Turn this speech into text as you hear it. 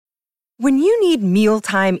When you need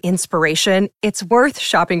mealtime inspiration, it's worth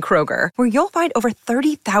shopping Kroger, where you'll find over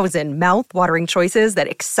 30,000 mouth-watering choices that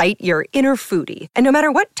excite your inner foodie. And no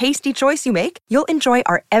matter what tasty choice you make, you'll enjoy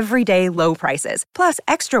our everyday low prices, plus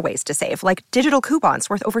extra ways to save, like digital coupons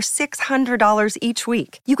worth over $600 each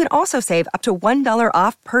week. You can also save up to $1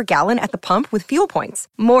 off per gallon at the pump with fuel points.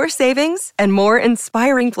 More savings and more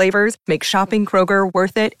inspiring flavors make shopping Kroger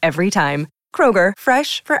worth it every time. Kroger,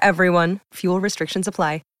 fresh for everyone. Fuel restrictions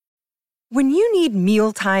apply. When you need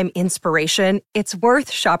mealtime inspiration, it's worth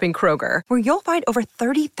shopping Kroger, where you'll find over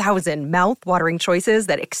 30,000 mouth-watering choices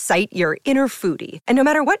that excite your inner foodie. And no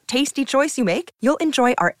matter what tasty choice you make, you'll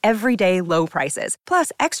enjoy our everyday low prices,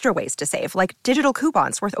 plus extra ways to save, like digital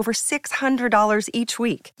coupons worth over $600 each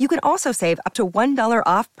week. You can also save up to $1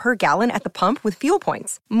 off per gallon at the pump with fuel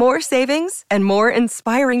points. More savings and more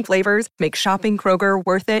inspiring flavors make shopping Kroger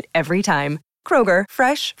worth it every time. Kroger,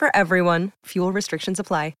 fresh for everyone. Fuel restrictions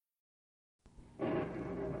apply.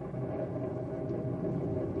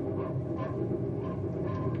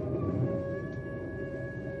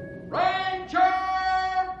 Ranger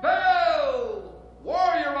Bill,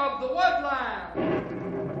 warrior of the woodland.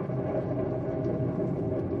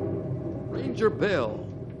 Ranger Bill,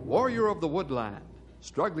 warrior of the woodland,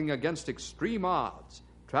 struggling against extreme odds,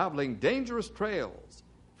 traveling dangerous trails,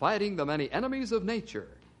 fighting the many enemies of nature.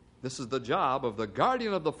 This is the job of the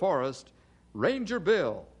guardian of the forest, Ranger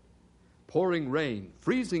Bill. Pouring rain,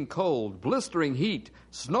 freezing cold, blistering heat,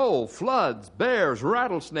 snow, floods, bears,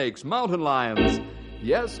 rattlesnakes, mountain lions.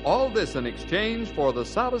 Yes, all this in exchange for the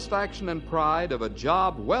satisfaction and pride of a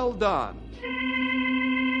job well done.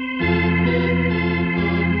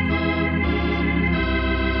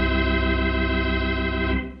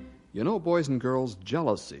 You know, boys and girls,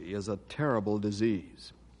 jealousy is a terrible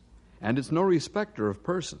disease. And it's no respecter of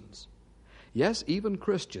persons. Yes, even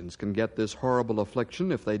Christians can get this horrible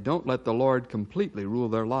affliction if they don't let the Lord completely rule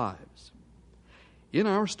their lives. In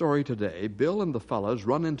our story today, Bill and the fellows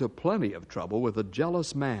run into plenty of trouble with a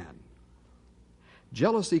jealous man.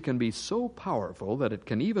 Jealousy can be so powerful that it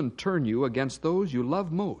can even turn you against those you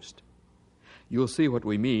love most. You'll see what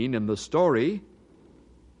we mean in the story,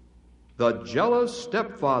 The Jealous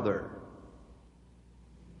Stepfather.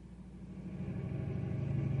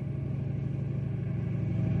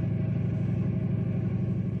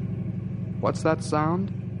 What's that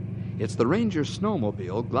sound? It's the Ranger's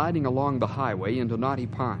snowmobile gliding along the highway into Knotty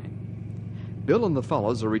Pine. Bill and the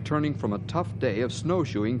fellows are returning from a tough day of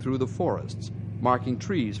snowshoeing through the forests, marking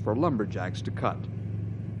trees for lumberjacks to cut.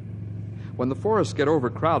 When the forests get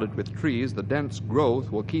overcrowded with trees, the dense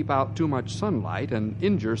growth will keep out too much sunlight and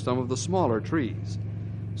injure some of the smaller trees.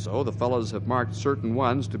 So the fellows have marked certain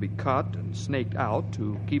ones to be cut and snaked out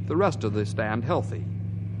to keep the rest of the stand healthy.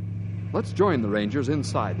 Let's join the Rangers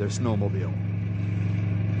inside their snowmobile.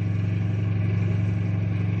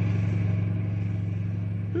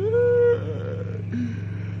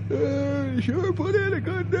 Sure put in a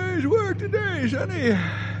good day's work today, Sonny.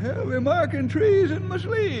 I'll be marking trees in my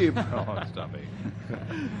sleep. Oh, Stumpy.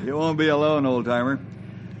 You won't be alone, old-timer.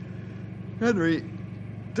 Henry,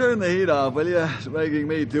 turn the heat off, will you? It's making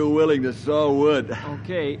me too willing to saw wood.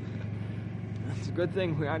 Okay. It's a good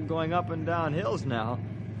thing we aren't going up and down hills now.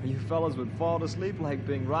 You fellas would fall to sleep like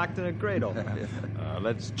being rocked in a cradle.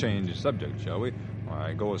 Let's change the subject, shall we?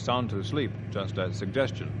 I go sound to sleep, just as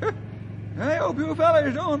suggestion. I hope you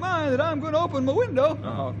fellas don't mind that I'm going to open my window.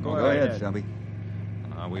 Oh, go ahead, Stumpy.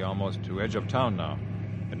 We almost to edge of town now.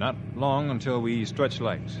 And not long until we stretch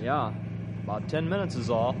legs. Yeah, about 10 minutes is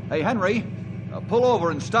all. Hey, Henry, pull over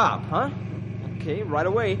and stop. Huh? Okay, right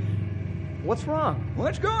away. What's wrong?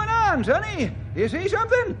 What's going on, Sonny? You see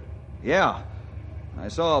something? Yeah. I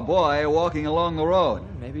saw a boy walking along the road.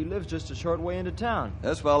 Maybe he lives just a short way into town.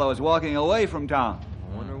 This fellow is walking away from town.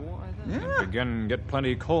 I wonder why then. Yeah. It begin get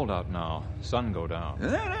plenty cold out now. Sun go down.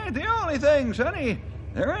 That ain't the only thing, Sonny.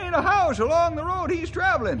 There ain't a house along the road he's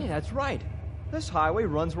traveling. Yeah, that's right. This highway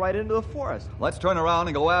runs right into the forest. Let's turn around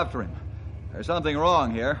and go after him. There's something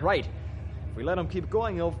wrong here. Right. If we let him keep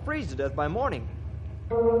going, he'll freeze to death by morning.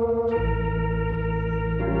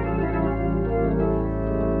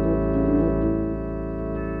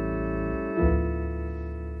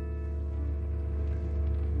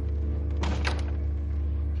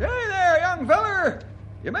 Hey there, young feller.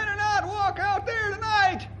 You better not walk out there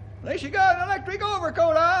tonight. Unless you got an electric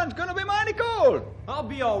overcoat on, it's going to be mighty cold. I'll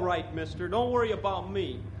be all right, mister. Don't worry about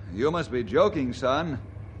me. You must be joking, son.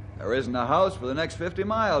 There isn't a house for the next 50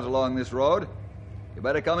 miles along this road. You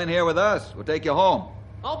better come in here with us. We'll take you home.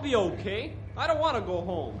 I'll be okay. I don't want to go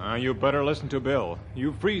home. You better listen to Bill.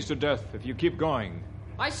 You freeze to death if you keep going.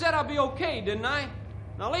 I said I'll be okay, didn't I?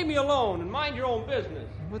 Now leave me alone and mind your own business.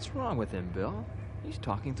 What's wrong with him, Bill? He's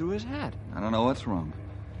talking through his hat. I don't know what's wrong.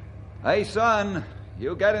 Hey, son,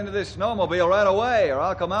 you get into this snowmobile right away, or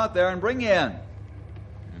I'll come out there and bring you in.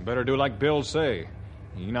 You better do like Bill say.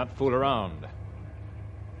 You not fool around.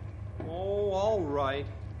 Oh, all right.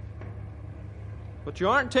 But you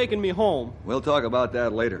aren't taking me home. We'll talk about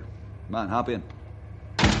that later. Come on, hop in.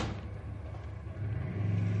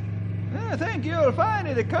 I think you'll find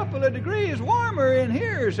it a couple of degrees warmer in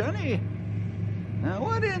here, sonny. Now,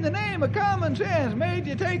 what in the name of common sense made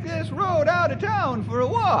you take this road out of town for a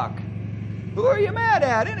walk? Who are you mad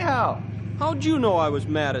at, anyhow? How'd you know I was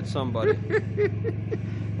mad at somebody?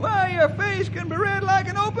 Why, your face can be read like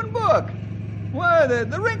an open book. Why,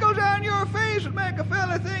 the wrinkles on your face would make a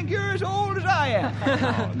fella think you're as old as I am.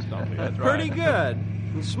 Oh, Stumpy, that's right. Pretty good.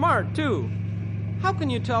 And smart, too. How can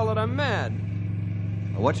you tell that I'm mad?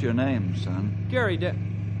 What's your name, son? Gary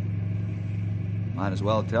Might as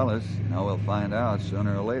well tell us. You know, we'll find out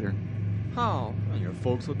sooner or later. How? Well, your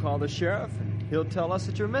folks will call the sheriff, and he'll tell us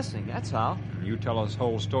that you're missing. That's how. You tell us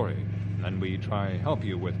whole story, and then we try help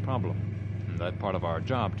you with problem. And that part of our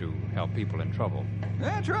job to help people in trouble.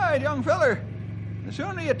 That's right, young feller. The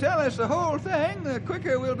sooner you tell us the whole thing, the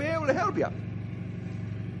quicker we'll be able to help you.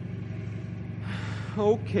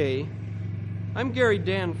 Okay. I'm Gary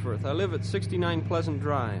Danforth. I live at 69 Pleasant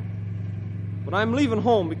Drive. But I'm leaving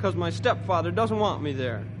home because my stepfather doesn't want me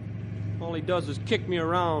there. All he does is kick me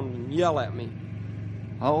around and yell at me.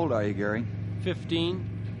 How old are you, Gary?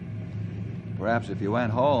 15. Perhaps if you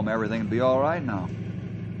went home, everything would be all right now.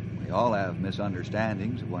 We all have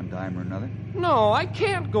misunderstandings at one time or another. No, I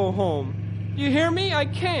can't go home. You hear me? I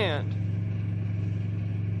can't.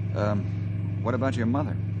 What about your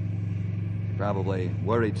mother? She's probably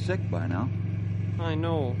worried sick by now. I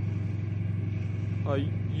know.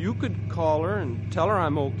 You could call her and tell her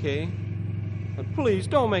I'm okay. But please,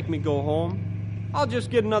 don't make me go home. I'll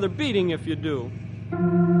just get another beating if you do.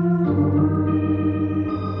 I'm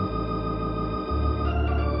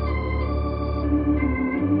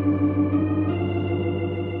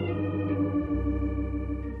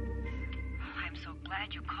so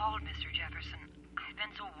glad you called, Mr. Jefferson. I've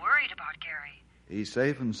been so worried about Gary. He's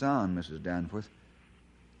safe and sound, Mrs. Danforth.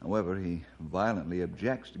 However, he violently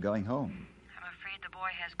objects to going home. I'm afraid the boy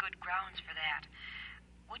has good grounds for that.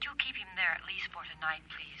 Would you keep him there at least for tonight,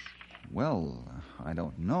 please? Well, I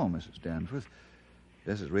don't know, Mrs. Danforth.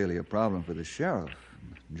 This is really a problem for the sheriff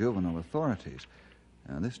and juvenile authorities.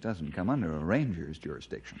 This doesn't come under a ranger's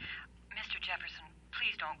jurisdiction. Mr. Jefferson,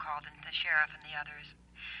 please don't call the sheriff and the others.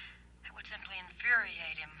 That would simply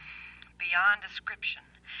infuriate him beyond description.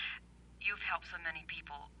 You've helped so many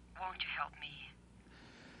people. Won't you help me?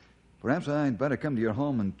 Perhaps I'd better come to your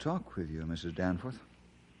home and talk with you, Mrs. Danforth.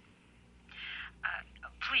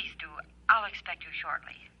 Please do. I'll expect you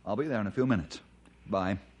shortly. I'll be there in a few minutes.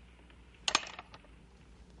 Bye.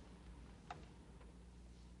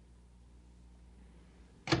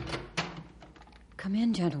 Come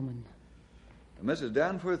in, gentlemen. Mrs.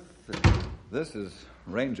 Danforth, this is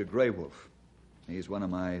Ranger Grey Wolf. He's one of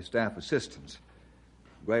my staff assistants.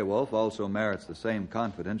 Grey Wolf also merits the same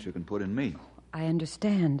confidence you can put in me. I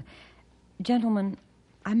understand. Gentlemen,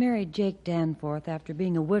 I married Jake Danforth after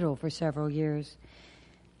being a widow for several years.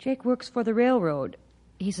 Jake works for the railroad.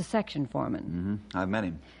 He's a section foreman. I've met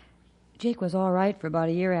him. Jake was all right for about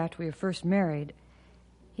a year after we were first married.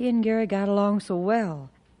 He and Gary got along so well.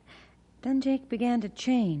 Then Jake began to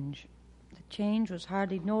change. The change was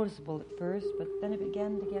hardly noticeable at first, but then it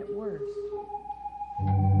began to get worse.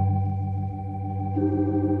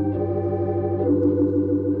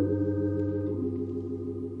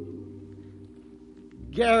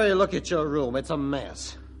 Gary, look at your room. It's a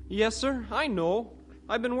mess. Yes, sir, I know.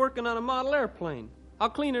 I've been working on a model airplane. I'll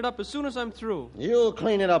clean it up as soon as I'm through. You'll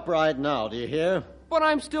clean it up right now, do you hear? But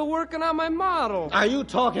I'm still working on my model. Are you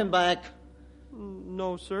talking back?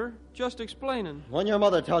 No, sir. Just explaining. When your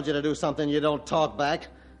mother tells you to do something, you don't talk back.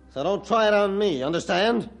 So don't try it on me,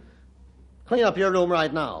 understand? Clean up your room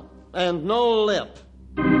right now. And no lip.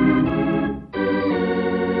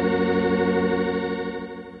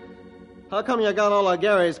 How come you got all of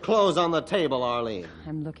Gary's clothes on the table, Arlene?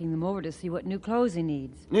 I'm looking them over to see what new clothes he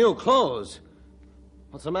needs. New clothes?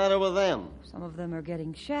 What's the matter with them? Some of them are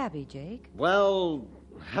getting shabby, Jake. Well,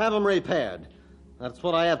 have them repaired. That's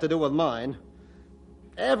what I have to do with mine.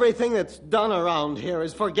 Everything that's done around here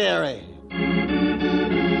is for Gary.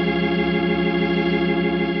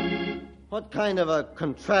 What kind of a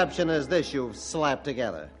contraption is this you've slapped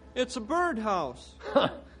together? It's a birdhouse.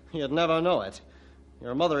 You'd never know it.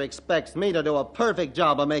 Your mother expects me to do a perfect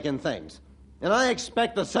job of making things. And I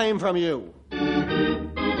expect the same from you.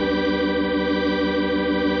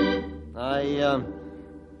 I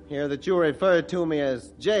hear that you referred to me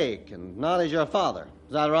as Jake and not as your father.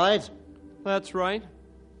 Is that right? That's right.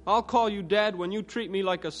 I'll call you Dad when you treat me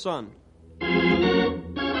like a son.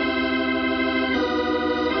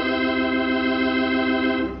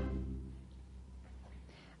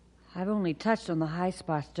 I've only touched on the high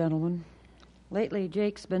spots, gentlemen. Lately,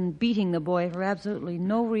 Jake's been beating the boy for absolutely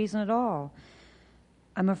no reason at all.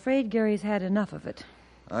 I'm afraid Gary's had enough of it.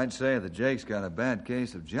 I'd say that Jake's got a bad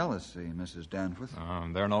case of jealousy, Mrs. Danforth.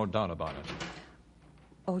 There's no doubt about it.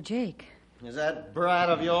 Oh, Jake. Is that brat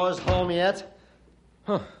of yours home yet?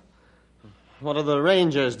 Huh. What are the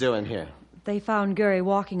Rangers doing here? They found Gary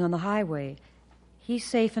walking on the highway. He's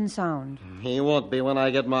safe and sound. He won't be when I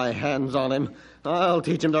get my hands on him. I'll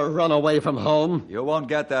teach him to run away from home. You won't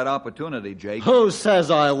get that opportunity, Jake. Who says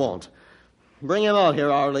I won't? Bring him out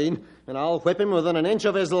here, Arlene, and I'll whip him within an inch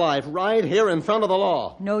of his life right here in front of the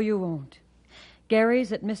law. No, you won't.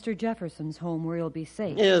 Gary's at Mr. Jefferson's home where he'll be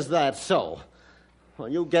safe. Is that so? Well,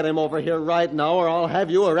 you get him over here right now or I'll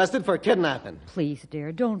have you arrested for kidnapping. Please,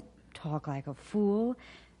 dear, don't talk like a fool.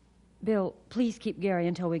 Bill, please keep Gary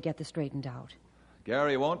until we get this straightened out.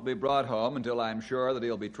 Gary won't be brought home until I'm sure that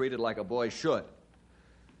he'll be treated like a boy should.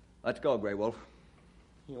 Let's go, Grey Wolf.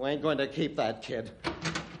 You ain't going to keep that kid.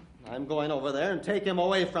 I'm going over there and take him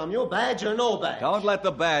away from you, badge or no badge. Don't let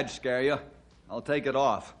the badge scare you. I'll take it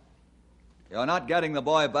off. You're not getting the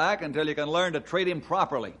boy back until you can learn to treat him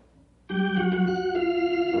properly.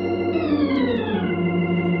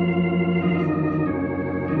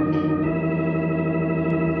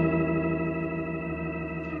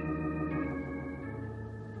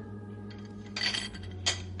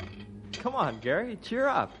 Come on, Gary, cheer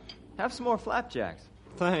up. Have some more flapjacks.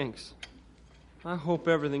 Thanks. I hope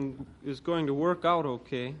everything is going to work out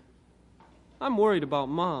okay. I'm worried about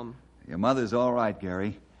Mom. Your mother's all right,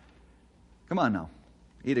 Gary. Come on now.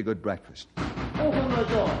 Eat a good breakfast. Open the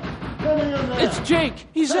door. Get in there. It's Jake.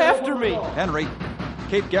 He's after me. Henry,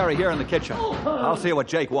 keep Gary here in the kitchen. I'll see what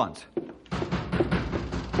Jake wants.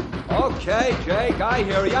 Okay, Jake, I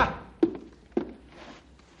hear ya.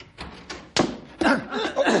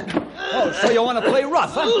 Oh, so you want to play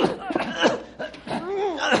rough, huh?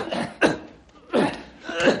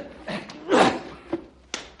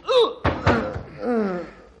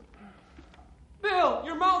 Bill,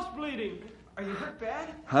 your mouth's bleeding. Are you hurt bad?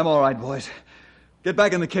 I'm all right, boys. Get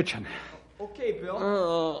back in the kitchen. Okay,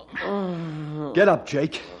 Bill. Get up,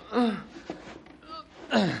 Jake.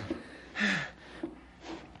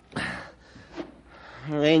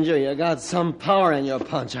 Ranger, you got some power in your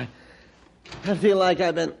punch. I feel like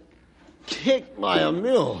I've been kicked by a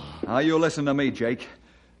mule. Now you listen to me, Jake,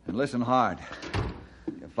 and listen hard.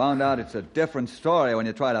 You found out it's a different story when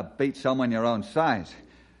you try to beat someone your own size.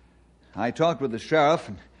 I talked with the sheriff,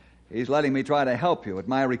 and he's letting me try to help you at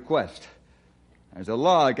my request. There's a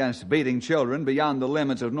law against beating children beyond the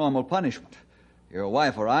limits of normal punishment. Your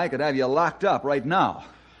wife or I could have you locked up right now.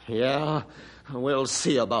 Yeah, we'll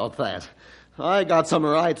see about that. I got some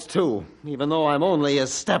rights, too, even though I'm only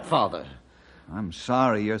his stepfather. I'm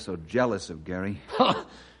sorry you're so jealous of Gary.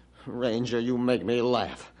 Ranger, you make me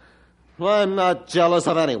laugh. I'm not jealous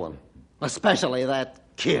of anyone, especially that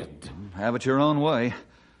kid. Have it your own way.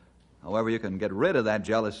 However, you can get rid of that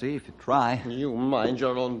jealousy if you try. You mind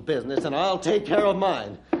your own business, and I'll take care of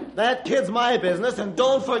mine. That kid's my business, and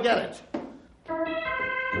don't forget it.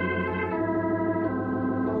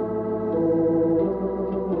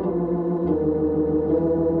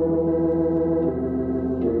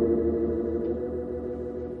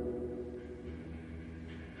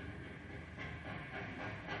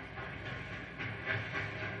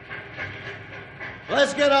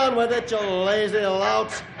 Let's get on with it, you lazy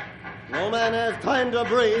louts. No man has time to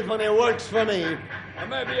breathe when he works for me.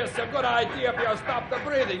 Maybe it's a good idea if you stop the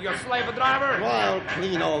breathing, you slave driver. Well, I'll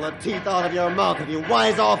clean all the teeth out of your mouth if you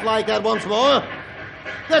wise off like that once more.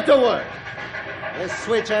 Get to work. This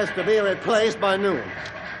switch has to be replaced by noon.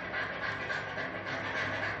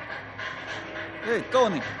 Hey,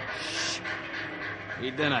 Tony. Shh. He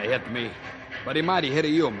didn't hit me, but he might have hit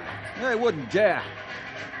you, man. I wouldn't dare.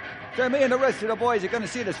 So me and the rest of the boys are going to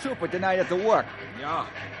see the super tonight at the work. Yeah?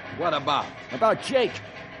 What about? About Jake.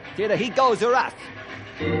 It's either he goes or us.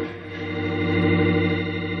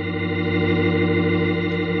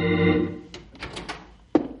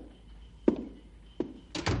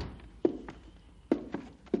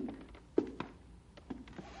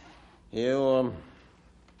 You,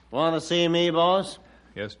 want to see me, boss?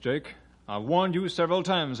 Yes, Jake. I've warned you several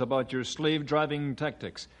times about your slave-driving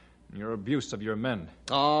tactics and your abuse of your men.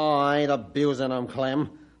 Oh, I ain't abusing them, Clem.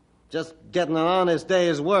 Just getting an honest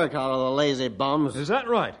day's work out of the lazy bums. Is that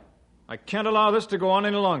right? I can't allow this to go on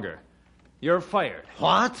any longer. You're fired.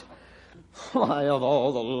 What? Why, of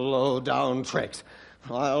all the low-down tricks,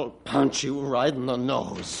 I'll punch you right in the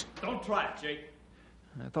nose. Don't try it, Jake.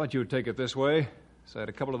 I thought you'd take it this way, so I had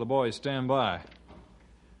a couple of the boys stand by.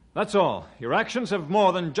 That's all. Your actions have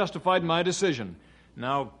more than justified my decision.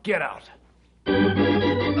 Now get out.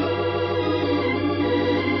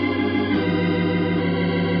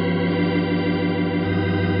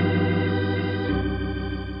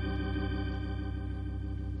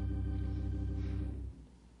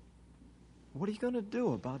 What are you going to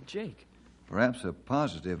do about Jake? Perhaps a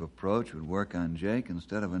positive approach would work on Jake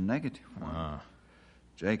instead of a negative one.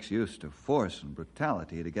 Jake's used to force and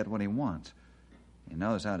brutality to get what he wants. He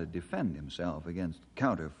knows how to defend himself against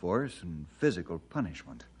counterforce and physical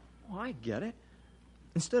punishment. Oh, I get it.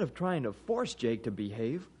 Instead of trying to force Jake to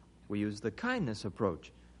behave, we use the kindness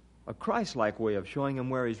approach. A Christ-like way of showing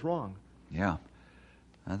him where he's wrong. Yeah.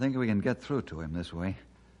 I think we can get through to him this way.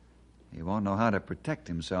 He won't know how to protect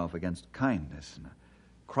himself against kindness and a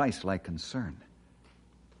Christ-like concern.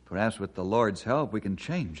 Perhaps with the Lord's help, we can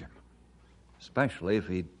change him. Especially if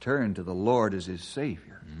he'd turn to the Lord as his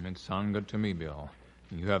Savior. It sounds good to me, Bill.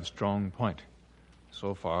 You have a strong point.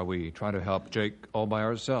 So far, we try to help Jake all by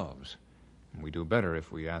ourselves. We do better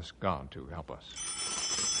if we ask God to help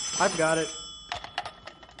us. I've got it.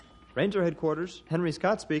 Ranger Headquarters, Henry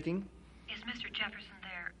Scott speaking. Is Mr. Jefferson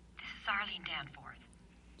there? This is Arlene Danforth.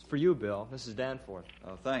 It's for you, Bill. This is Danforth.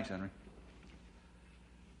 Oh, thanks, Henry.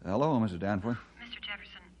 Hello, Mrs. Danforth. Mr.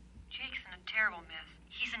 Jefferson, Jake's in a terrible mess.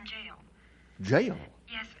 He's in jail. Jail?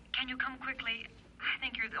 Yes, can you come quickly? I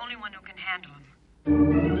think you're the only one who can handle him.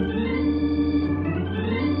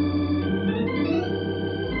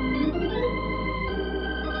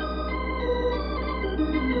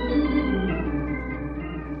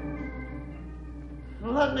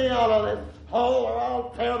 Let me out of this hole or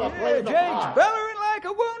I'll tear the place Jake's apart. bellowing like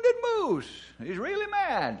a wounded moose. He's really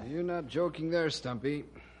mad. You're not joking there, Stumpy.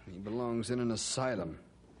 He belongs in an asylum.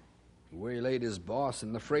 He waylaid his boss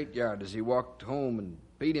in the freight yard as he walked home and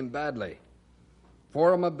beat him badly.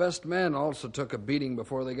 4 of my best men also took a beating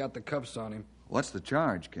before they got the cuffs on him. What's the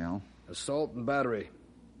charge, Cal? Assault and battery.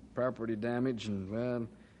 Property damage and, well,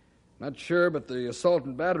 not sure, but the assault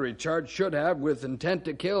and battery charge should have with intent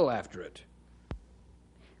to kill after it.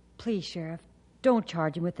 Please, Sheriff, don't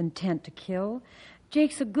charge him with intent to kill.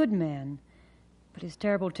 Jake's a good man, but his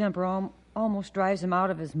terrible temper almost drives him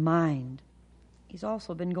out of his mind. He's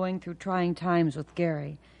also been going through trying times with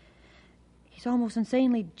Gary. He's almost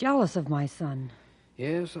insanely jealous of my son.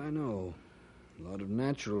 Yes, I know. A lot of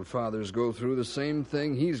natural fathers go through the same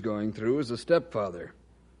thing he's going through as a stepfather.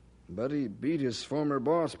 But he beat his former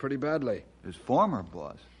boss pretty badly. His former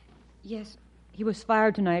boss? Yes, he was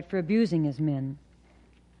fired tonight for abusing his men.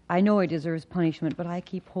 I know he deserves punishment, but I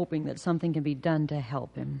keep hoping that something can be done to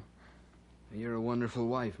help him. You're a wonderful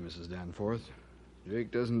wife, Mrs. Danforth.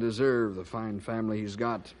 Jake doesn't deserve the fine family he's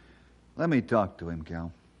got. Let me talk to him,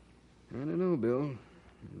 Cal. I don't know, Bill.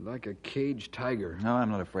 You're like a caged tiger. No,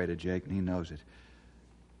 I'm not afraid of Jake, and he knows it.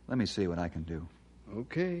 Let me see what I can do.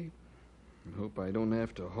 Okay. I hope I don't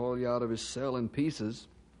have to haul you out of his cell in pieces.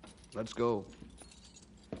 Let's go.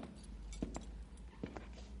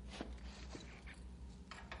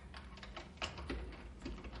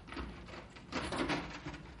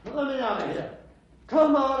 Let me out of here.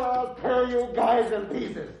 Come on, or I'll tear you guys in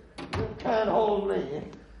pieces. You can't hold me.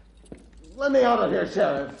 Let me out of here,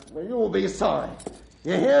 Sheriff. You'll be sorry.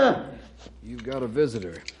 You hear? You've got a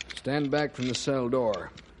visitor. Stand back from the cell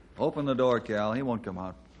door. Open the door, Cal. He won't come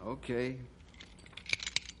out. Okay.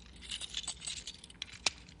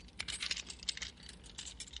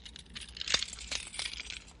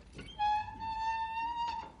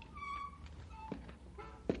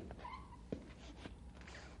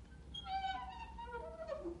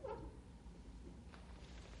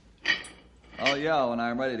 I'll yell when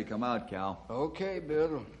I'm ready to come out, Cal. Okay,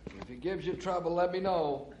 Bill. If he gives you trouble, let me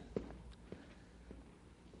know.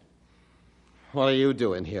 What are you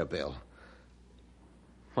doing here, Bill?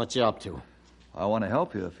 What you up to? I want to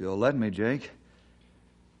help you if you'll let me, Jake.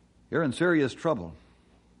 You're in serious trouble.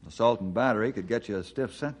 Assault and battery could get you a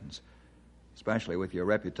stiff sentence, especially with your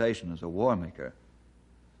reputation as a war maker.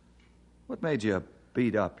 What made you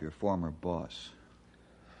beat up your former boss?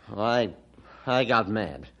 I got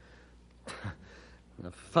mad. A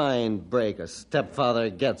fine break a stepfather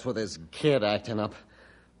gets with his kid acting up.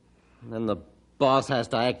 Then the boss has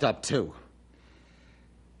to act up, too.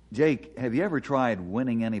 Jake, have you ever tried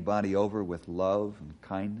winning anybody over with love and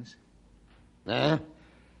kindness? Huh?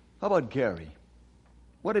 How about Gary?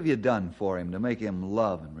 What have you done for him to make him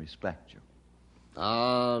love and respect you?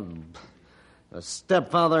 The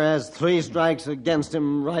stepfather has 3 strikes against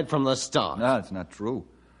him right from the start. No, it's not true.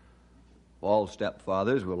 If all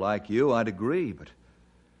stepfathers were like you, I'd agree, but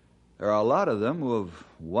there are a lot of them who have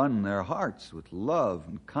won their hearts with love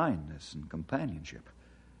and kindness and companionship.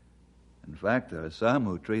 In fact, there are some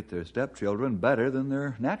who treat their stepchildren better than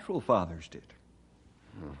their natural fathers did.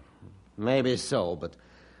 Maybe so, but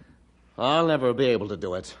I'll never be able to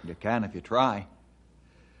do it. You can if you try.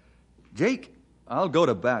 Jake, I'll go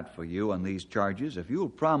to bat for you on these charges if you'll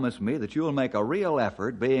promise me that you'll make a real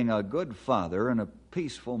effort being a good father and a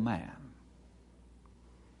peaceful man.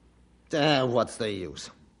 What's the use?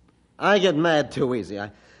 I get mad too easy.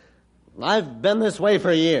 I've been this way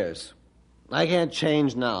for years. I can't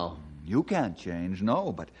change now. You can't change,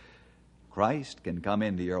 no, but Christ can come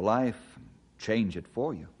into your life and change it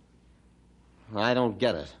for you. I don't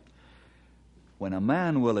get it. When a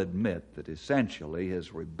man will admit that essentially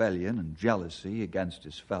his rebellion and jealousy against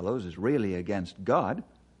his fellows is really against God,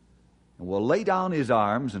 and will lay down his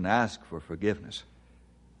arms and ask for forgiveness,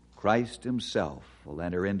 Christ himself will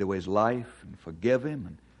enter into his life and forgive him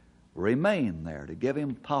and remain there to give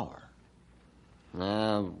him power.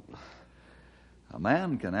 A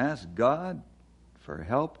man can ask God for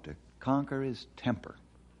help to conquer his temper.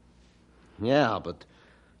 Yeah, but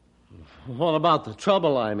what about the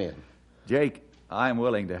trouble I'm in? Jake, I'm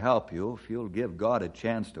willing to help you if you'll give God a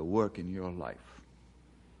chance to work in your life.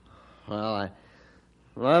 Well, I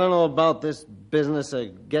don't know about this business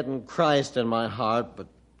of getting Christ in my heart, but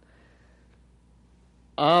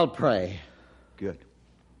I'll pray. Good.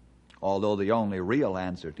 Although the only real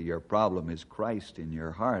answer to your problem is Christ in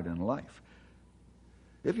your heart and life.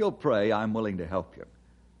 If you'll pray, I'm willing to help you.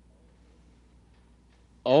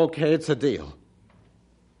 Okay, it's a deal.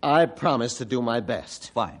 I promise to do my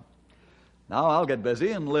best. Fine. Now I'll get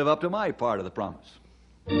busy and live up to my part of the promise.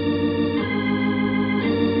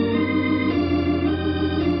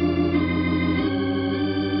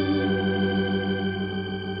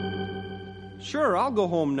 Sure, I'll go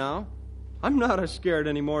home now. I'm not as scared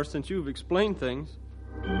anymore since you've explained things.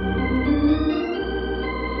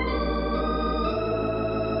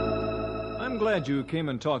 I'm glad you came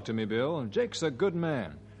and talked to me, Bill. Jake's a good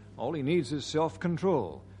man. All he needs is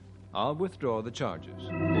self-control. I'll withdraw the charges.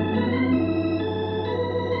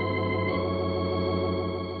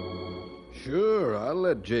 Sure, I'll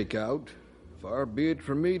let Jake out. Far be it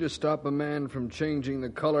from me to stop a man from changing the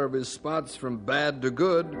color of his spots from bad to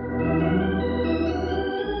good.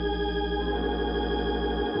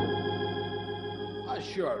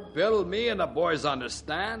 Sure, Bill, me and the boys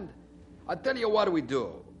understand. I tell you what we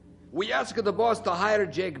do. We ask the boss to hire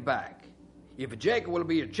Jake back. If Jake will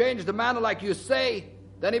be a changed man like you say,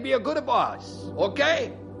 then he be a good boss,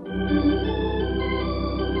 okay?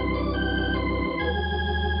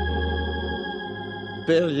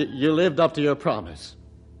 Bill, you lived up to your promise.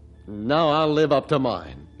 Now I'll live up to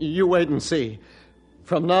mine. You wait and see.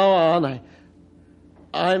 From now on,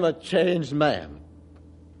 I'm a changed man.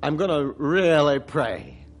 I'm going to really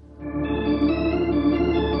pray.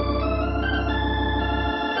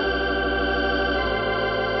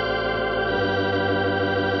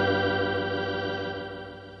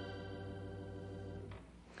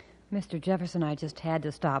 Mr. Jefferson, I just had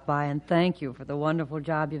to stop by and thank you for the wonderful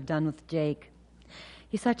job you've done with Jake.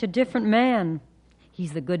 He's such a different man.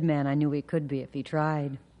 He's the good man I knew he could be if he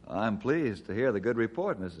tried. I'm pleased to hear the good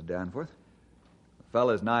report, Mrs. Danforth. The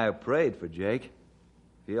fellas and I have prayed for Jake.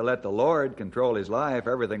 If he'll let the Lord control his life,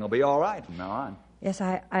 everything will be all right from now on. Yes,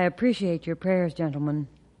 I appreciate your prayers, gentlemen.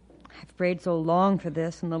 I've prayed so long for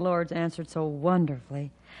this, and the Lord's answered so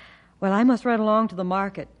wonderfully. Well, I must run along to the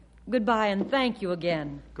market. Goodbye, and thank you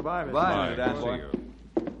again. Goodbye, Mr. Danforth. See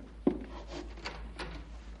you.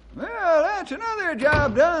 Well, that's another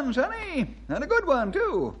job done, Sonny. And a good one,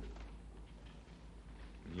 too.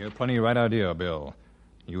 You're plenty right idea, Bill.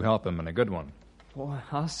 You help him, and a good one. Boy,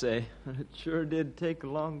 I'll say, it sure did take a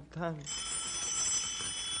long time.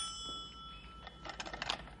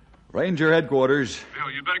 Ranger headquarters.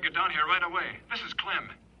 Bill, you better get down here right away. This is Clem.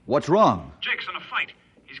 What's wrong? Jake's in a fight.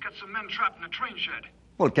 He's got some men trapped in a train shed.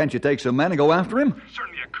 Well, can't you take some men and go after him?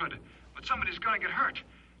 Certainly I could, but somebody's going to get hurt.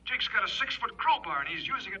 Jake's got a 6-foot crowbar, and he's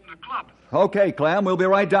using it in the club. Okay, Clem, we'll be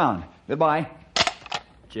right down. Goodbye.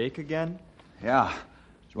 Jake again? Yeah,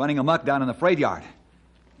 he's running amok down in the freight yard.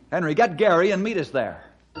 Henry, get Gary and meet us there.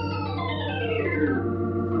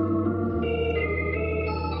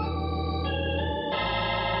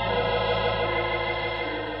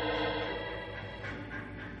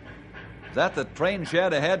 Is that the train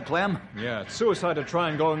shed ahead, Clem? Yeah, it's suicide to try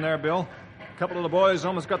and go in there, Bill. A couple of the boys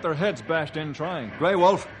almost got their heads bashed in trying. Grey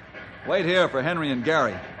Wolf, wait here for Henry and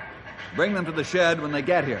Gary. Bring them to the shed when they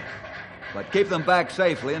get here. But keep them back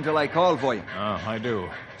safely until I call for you. Oh, I do.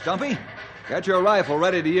 Stumpy, get your rifle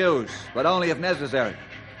ready to use, but only if necessary.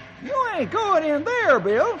 You ain't going in there,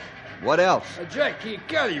 Bill. What else? Jake, he'll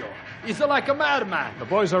kill you. He's like a madman. The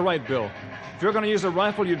boys are right, Bill. If you're going to use a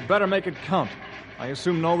rifle, you'd better make it count. I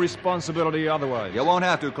assume no responsibility otherwise. You won't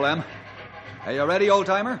have to, Clem. Are you ready,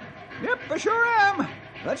 old-timer? Yep, I sure am.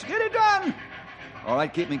 Let's get it done. All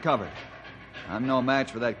right, keep me covered. I'm no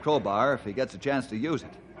match for that crowbar if he gets a chance to use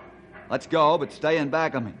it. Let's go, but stay in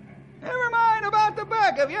back of me. Never mind about the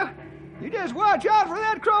back of you. You just watch out for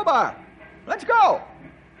that crowbar. Let's go.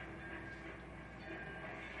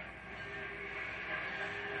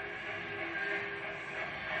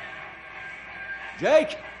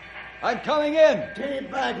 Jake, I'm coming in.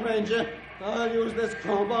 Keep back, Ranger. I'll use this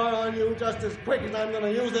crowbar on you just as quick as I'm going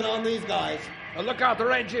to use it on these guys. Look out, the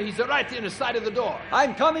Ranger. He's right in the side of the door.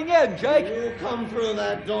 I'm coming in, Jake. You come through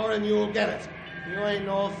that door and you'll get it. You ain't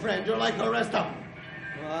no friend. You're like the rest of them.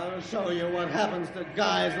 Well, I'll show you what happens to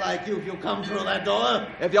guys like you if you come through that door.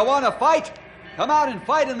 If you want to fight, come out and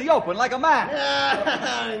fight in the open like a man.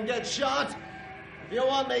 Yeah, and get shot. If you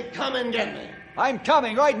want me, come and get me. I'm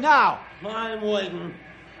coming right now. I'm waiting.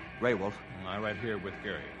 Grey Wolf. I'm right here with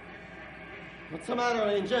Gary. What's the matter,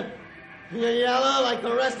 Ranger? You yellow like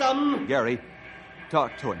the rest of them? Gary,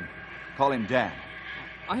 talk to him. Call him Dan.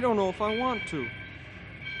 I don't know if I want to.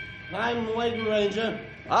 I'm waiting, Ranger.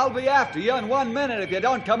 I'll be after you in 1 minute if you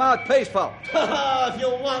don't come out peaceful. If you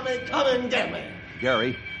want me, come and get me.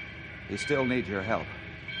 Gary, he still needs your help.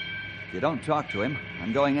 If you don't talk to him,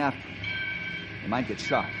 I'm going after him. He might get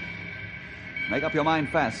shot. Make up your mind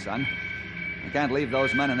fast, son. I can't leave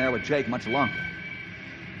those men in there with Jake much longer.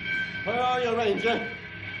 Where are you, Ranger?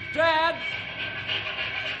 Dad!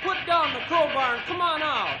 Put down the crowbar and come on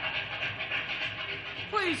out.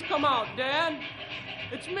 Please come out, Dad.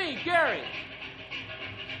 It's me, Gary.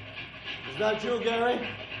 Is that you, Gary?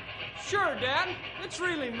 Sure, Dad. It's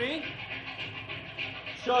really me.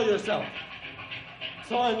 Show yourself.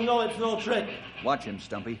 So I know it's no trick. Watch him,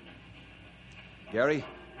 Stumpy. Gary,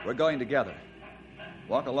 we're going together.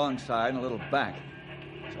 Walk alongside and a little back,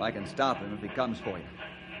 so I can stop him if he comes for you.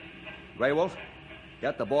 Grey Wolf,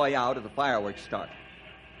 get the boy out at the fireworks start.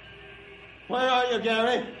 Where are you,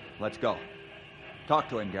 Gary? Let's go. Talk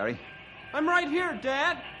to him, Gary. I'm right here,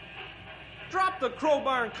 Dad. Drop the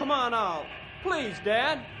crowbar and come on out. Please,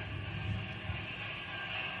 Dad.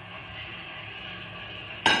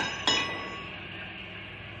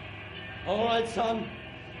 All right, son.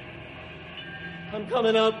 I'm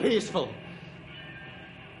coming out peaceful.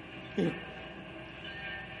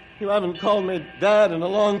 You haven't called me Dad in a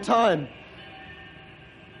long time.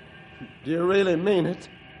 Do you really mean it?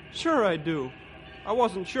 Sure I do. I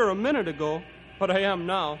wasn't sure a minute ago, but I am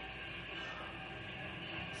now.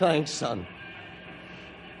 Thanks, son.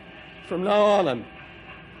 From now on,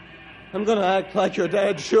 I'm going to act like your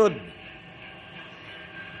dad should.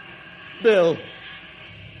 Bill,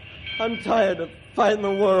 I'm tired of fighting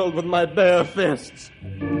the world with my bare fists.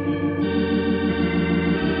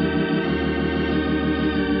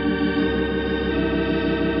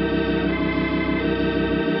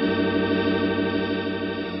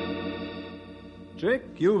 Jake,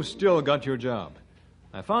 you've still got your job.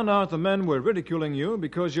 I found out the men were ridiculing you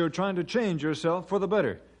because you're trying to change yourself for the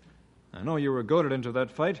better. I know you were goaded into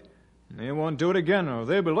that fight. They won't do it again, or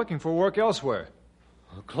they'll be looking for work elsewhere.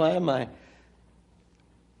 Oh, Clem,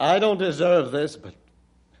 I don't deserve this, but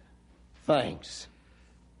thanks.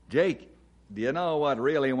 Jake, do you know what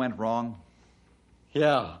really went wrong?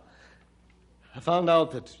 Yeah. I found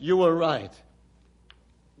out that you were right.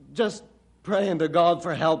 Just praying to God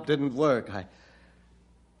for help didn't work.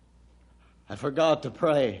 I forgot to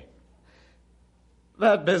pray.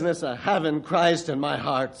 That business of having Christ in my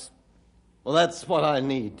heart, well, that's what I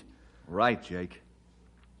need. Right, Jake.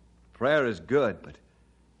 Prayer is good, but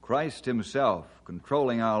Christ himself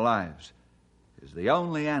controlling our lives is the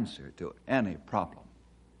only answer to any problem.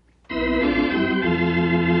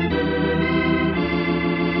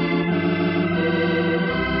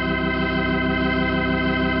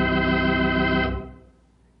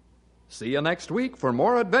 See you next week for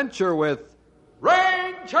more adventure with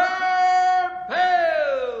Ranger Bill!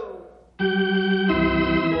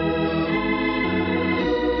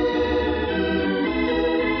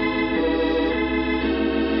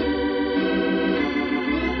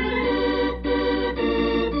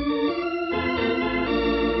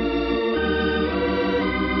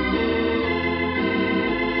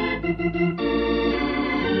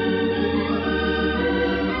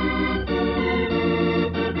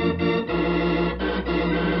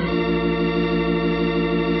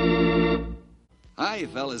 Hi,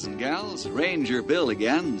 fellas and gals. Ranger Bill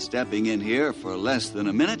again, stepping in here for less than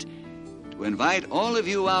a minute to invite all of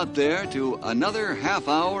you out there to another half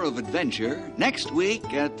hour of adventure next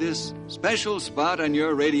week at this special spot on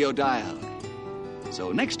your radio dial.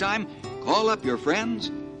 So next time, call up your friends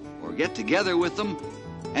or get together with them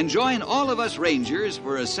and join all of us Rangers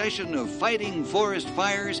for a session of fighting forest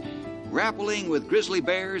fires, grappling with grizzly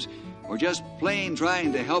bears, or just plain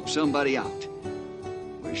trying to help somebody out.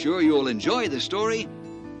 We're sure you'll enjoy the story,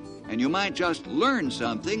 and you might just learn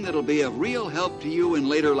something that'll be of real help to you in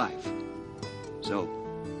later life. So,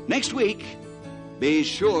 next week, be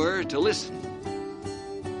sure to listen.